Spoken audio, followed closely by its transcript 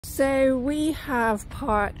So we have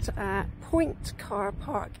parked at Point Car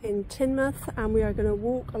Park in Teignmouth, and we are going to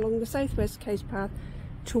walk along the southwest coast path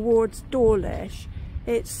towards Dawlish.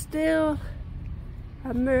 It's still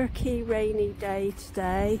a murky, rainy day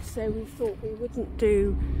today, so we thought we wouldn't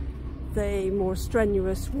do the more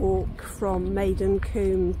strenuous walk from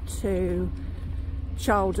Maidencombe to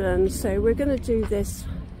Chaldon. So we're going to do this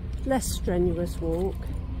less strenuous walk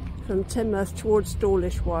from Teignmouth towards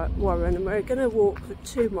Dawlish Warren, and we're going to walk for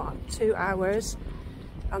 2 hours,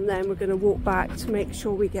 and then we're going to walk back to make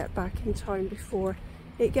sure we get back in time before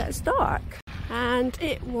it gets dark. And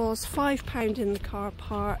it was £5 in the car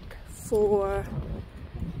park for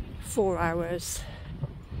 4 hours.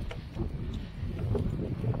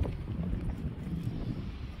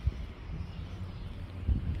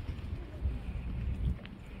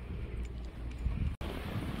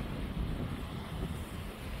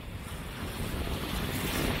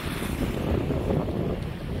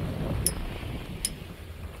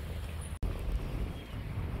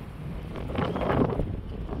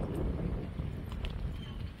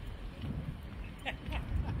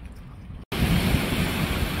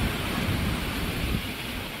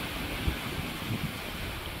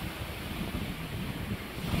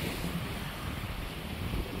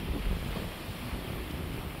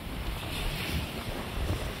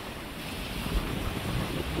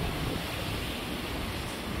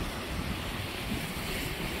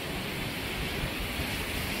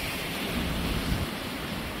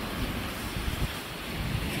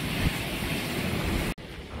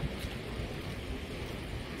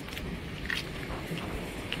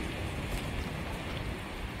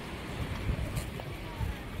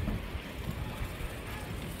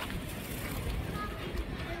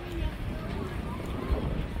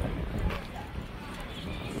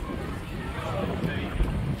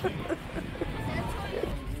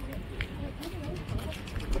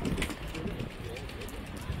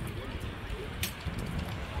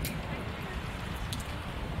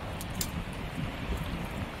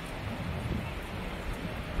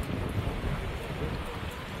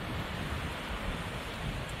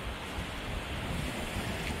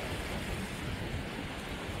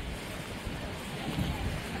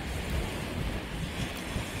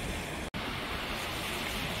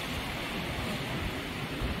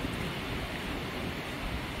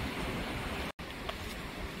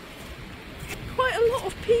 Quite a lot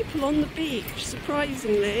of people on the beach,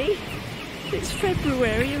 surprisingly. It's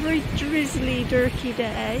February, a very drizzly, dirty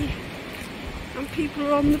day, and people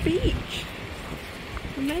are on the beach.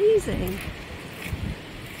 Amazing.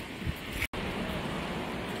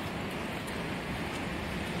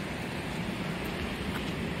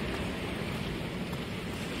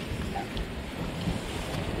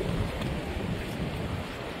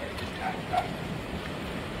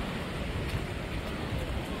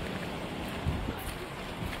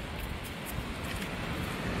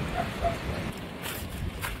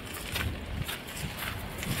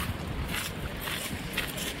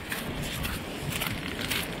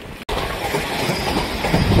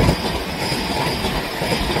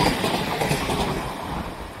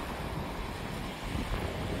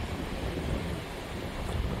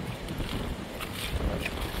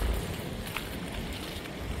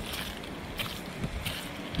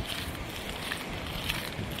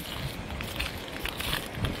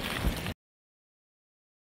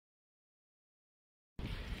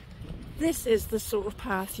 This is the sort of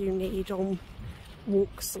path you need on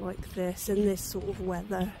walks like this, in this sort of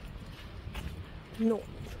weather. Not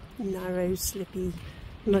narrow, slippy,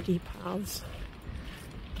 muddy paths.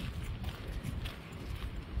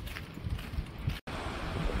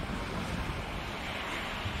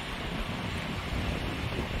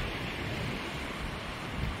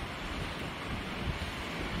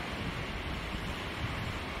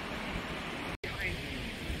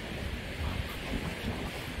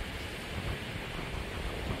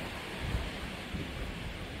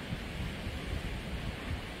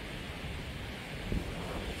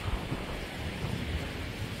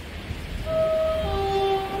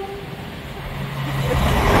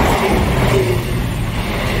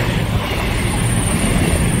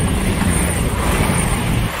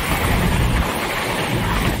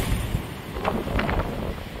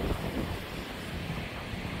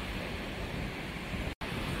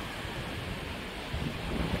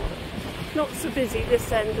 Not so busy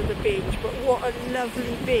this end of the beach, but what a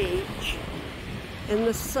lovely beach in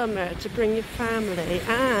the summer to bring your family,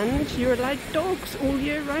 and you're allowed dogs all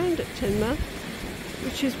year round at Teignmouth,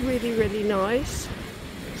 which is really, really nice.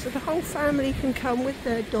 So the whole family can come with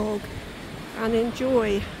their dog and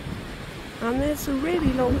enjoy. And there's a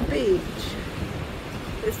really long beach.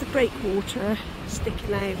 There's the breakwater,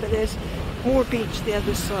 sticking out, but there's more beach the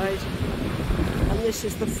other side, and this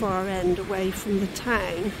is the far end away from the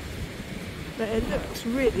town, but it looks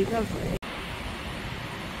really lovely.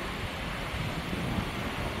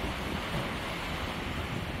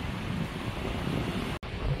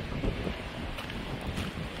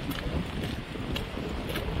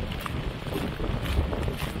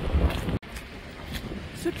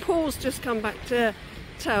 So Paul's just come back to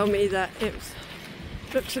tell me that it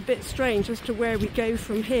looks a bit strange as to where we go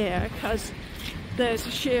from here, because there's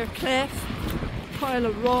a sheer cliff, pile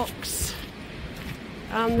of rocks,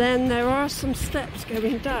 and then there are some steps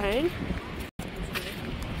going down.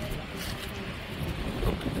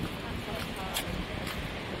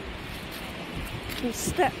 Some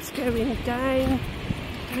steps going down,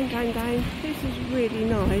 down. This is really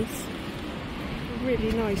nice. A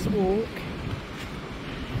really nice walk.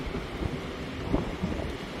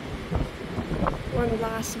 One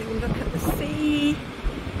last little look at the sea.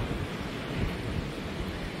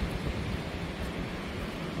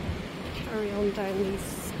 Carry on down these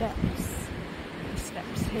steps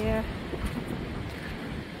here.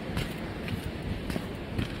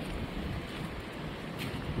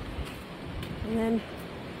 And then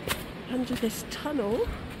under this tunnel,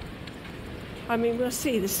 I mean, we'll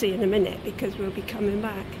see the sea in a minute because we'll be coming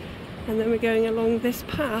back. And then we're going along this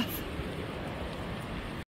path.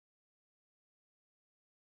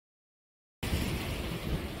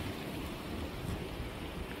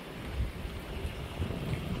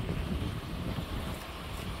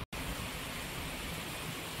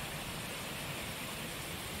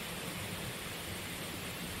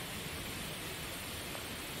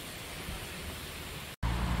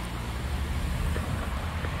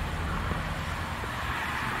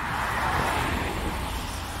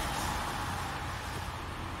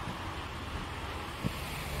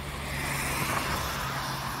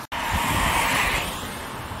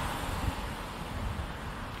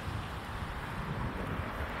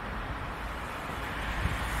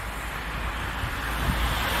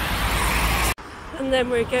 And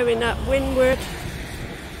then we're going up Windward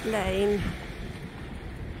Lane.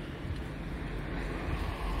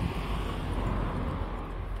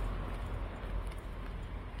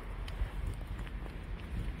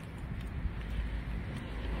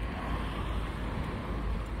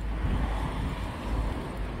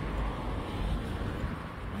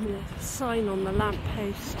 And there's a sign on the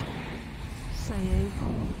lamppost saying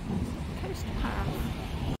Coast Path.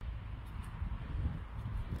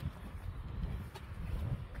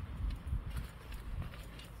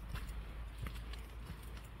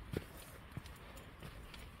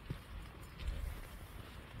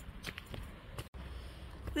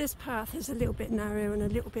 This path is a little bit narrow and a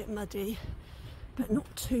little bit muddy, but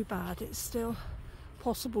not too bad. It's still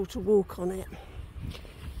possible to walk on it.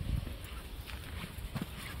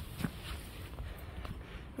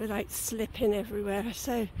 Without slipping everywhere.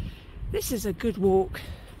 So this is a good walk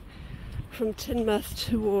from Teignmouth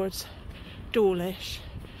towards Dawlish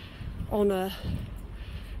on a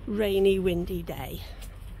rainy, windy day.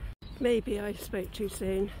 Maybe I spoke too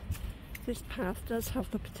soon. This path does have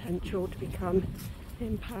the potential to become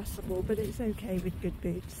impassable, but it's okay with good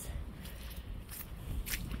boots.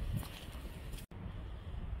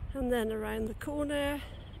 And then around the corner,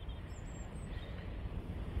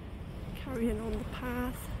 carrying on the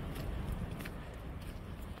path.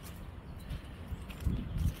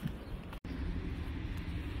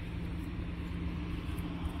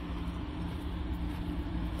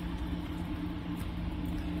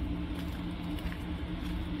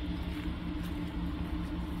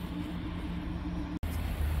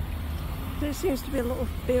 There seems to be a lot of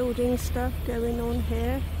building stuff going on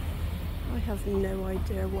here. I have no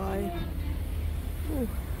idea why. Oh,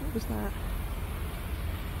 what was that?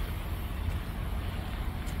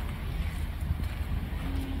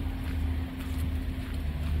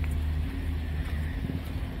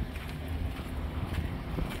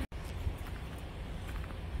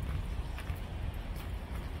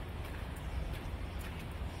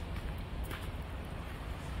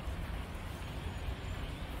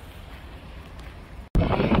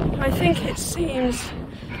 I think it seems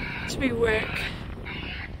to be work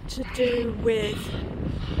to do with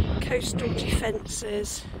coastal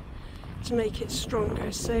defences to make it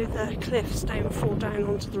stronger so the cliffs don't fall down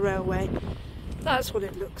onto the railway. That's what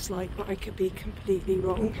it looks like, but I could be completely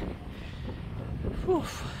wrong. Whew.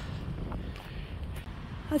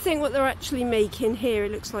 I think what they're actually making here,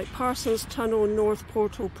 it looks like Parsons Tunnel North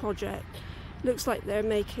Portal project. Looks like they're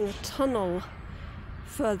making a tunnel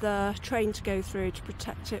for the train to go through to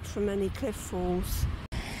protect it from any cliff falls.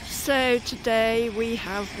 So today we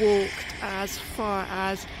have walked as far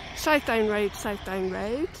as Southdown Road, Southdown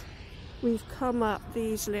Road. We've come up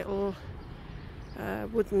these little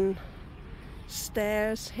wooden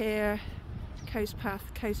stairs here. Coast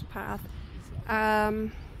path, coast path.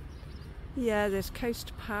 Yeah, there's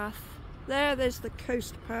coast path. There's the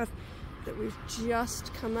coast path that we've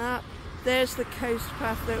just come up. There's the coast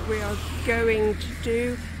path that we are going to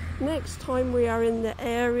do next time we are in the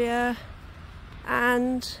area,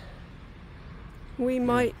 and we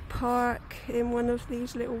might park in one of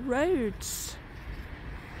these little roads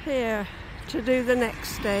here to do the next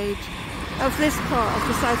stage of this part of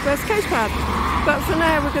the Southwest Coast Path. But for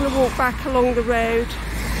now we're going to walk back along the road,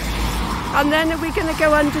 and then are we going to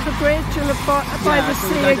go under the bridge and by the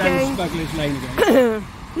sea again? Smugglers Lane again.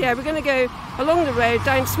 Yeah, we're going to go along the road,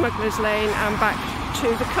 down Smugglers Lane and back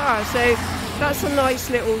to the car. So that's a nice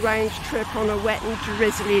little round trip on a wet and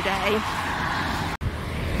drizzly day.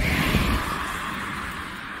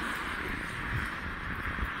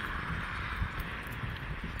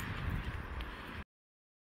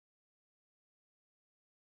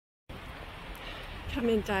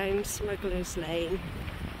 Coming down Smugglers Lane,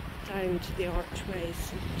 down to the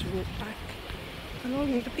archways to walk back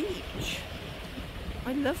along the beach.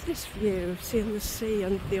 I love this view of seeing the sea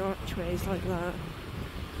under the archways like that.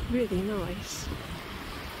 Really nice.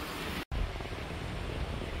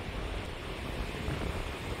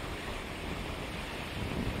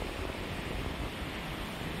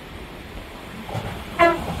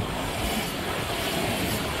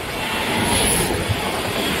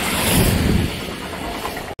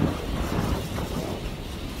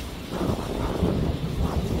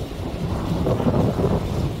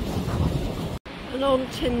 And on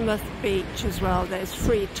Teignmouth Beach as well, there's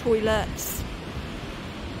free toilets.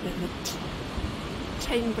 The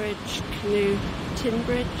Teignbridge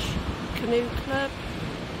Canoe Club.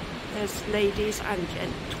 There's ladies and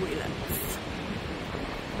gent toilets,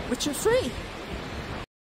 which are free.